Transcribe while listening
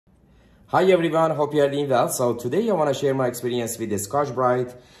Hi everyone, hope you are doing well. So today I want to share my experience with the Scotch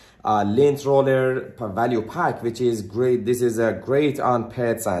Brite Lint Roller Value Pack, which is great. This is great on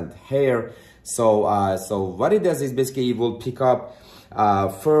pets and hair. So what it does is basically it will pick up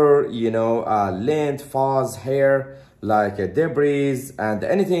fur, lint, fuzz, hair, like debris and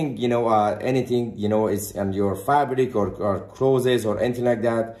anything, it's on your fabric or clothes or anything like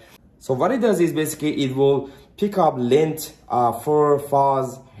that. So what it does is basically it will pick up lint, fur,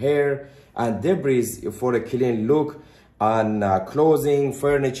 fuzz, hair, and debris for a clean look on clothing,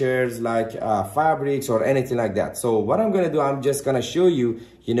 furnitures, like fabrics or anything like that. So what I'm gonna do, I'm just gonna show you,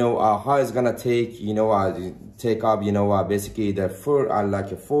 how it's gonna take, take up, basically the fur,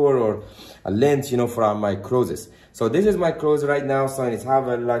 like a fur or a lint, from my clothes. So this is my clothes right now. So it have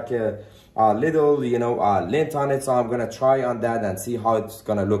like a little, lint on it. So I'm gonna try on that and see how it's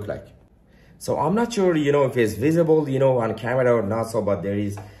gonna look like. So I'm not sure, if it's visible, on camera or not. So, but there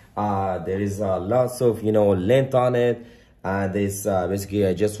is lots of, lint on it. And this basically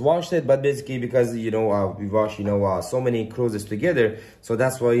I just washed it, but basically because we wash so many clothes together, so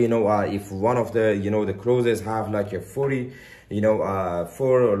that's why if one of the the clothes have like a furry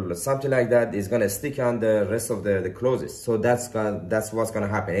fur or something like that, is gonna stick on the rest of the clothes. So that's what's gonna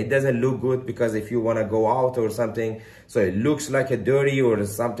happen. It doesn't look good, because if you want to go out or something, so it looks like a dirty or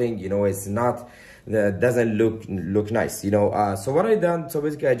something, it's not, that doesn't look nice. So what I done, so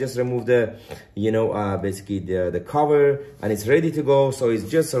basically I just removed the basically the cover, and it's ready to go. So it's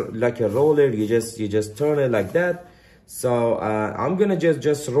just like a roller. You just turn it like that. So I'm gonna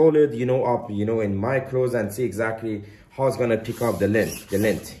just roll it up in my clothes and see exactly how it's gonna pick up the lint.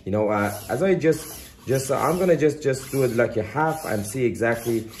 As I just I'm gonna just do it like a half and see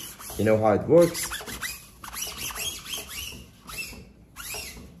exactly how it works.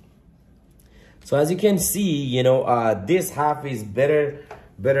 So as you can see, this half is better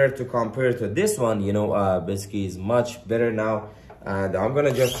to compare to this one. Basically is much better now. And I'm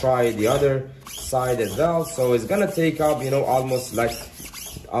gonna just try the other side as well. So it's gonna take up, almost like,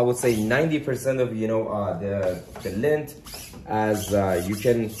 I would say 90% of, the lint, as you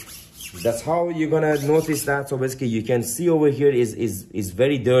can, that's how you're gonna notice that. So basically you can see over here is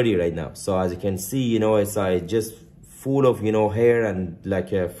very dirty right now. So as you can see, it's just full of, hair and like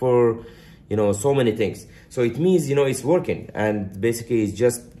fur, so many things. So it means, it's working, and basically it's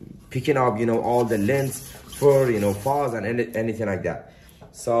just picking up, all the lint, fur, fuzz and anything like that.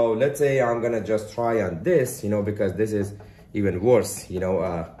 So let's say I'm gonna just try on this, because this is even worse,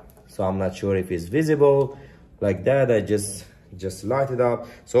 so I'm not sure if it's visible like that. I just light it up.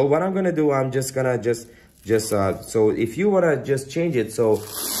 So what I'm gonna do, I'm just gonna so if you wanna just change it, so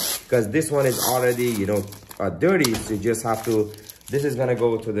because this one is already, dirty, so you just have to, this is gonna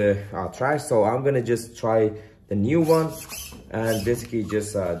go to the trash. So I'm gonna just try the new one, and basically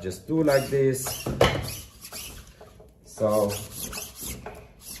just do like this. So,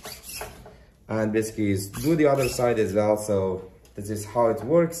 and basically do the other side as well. So this is how it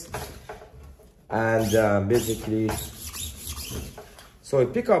works. And basically, so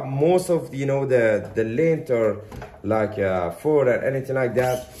it pick up most of the lint or like fur or anything like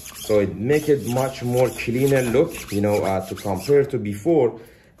that. So it make it much more cleaner look, to compare to before.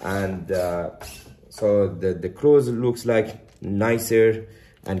 And so the clothes looks like nicer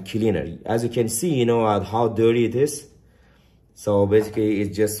and cleaner. As you can see, how dirty it is. So basically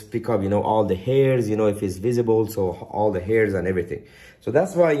it just pick up, all the hairs, if it's visible, so all the hairs and everything. So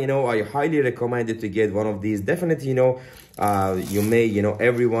that's why, I highly recommend it to get one of these. Definitely, you may,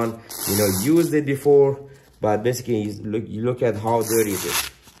 everyone, used it before, but basically you look at how dirty it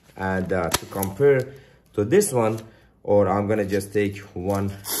is. And to compare to this one, or I'm gonna just take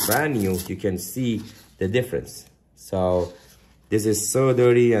one brand new, you can see the difference. So this is so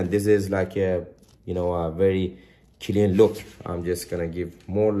dirty, and this is like a, a very clean look. I'm just gonna give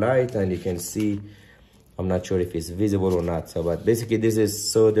more light, and you can see, I'm not sure if it's visible or not. So, but basically this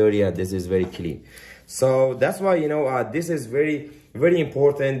is so dirty, and this is very clean. So that's why, this is very, very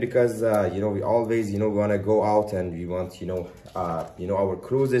important, because, we always, want to go out, and we want, our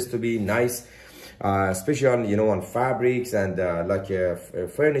clothes to be nice, especially on, on fabrics and, like,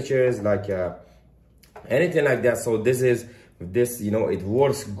 furnitures, like, anything like that. So this, it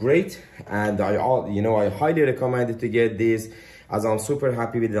works great. And I highly recommend it to get this, as I'm super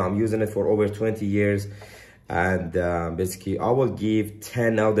happy with it. I'm using it for over 20 years. And basically I will give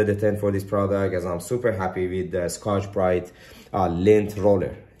 10 out of the 10 for this product, as I'm super happy with the Scotch Brite Lint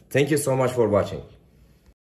Roller. Thank you so much for watching.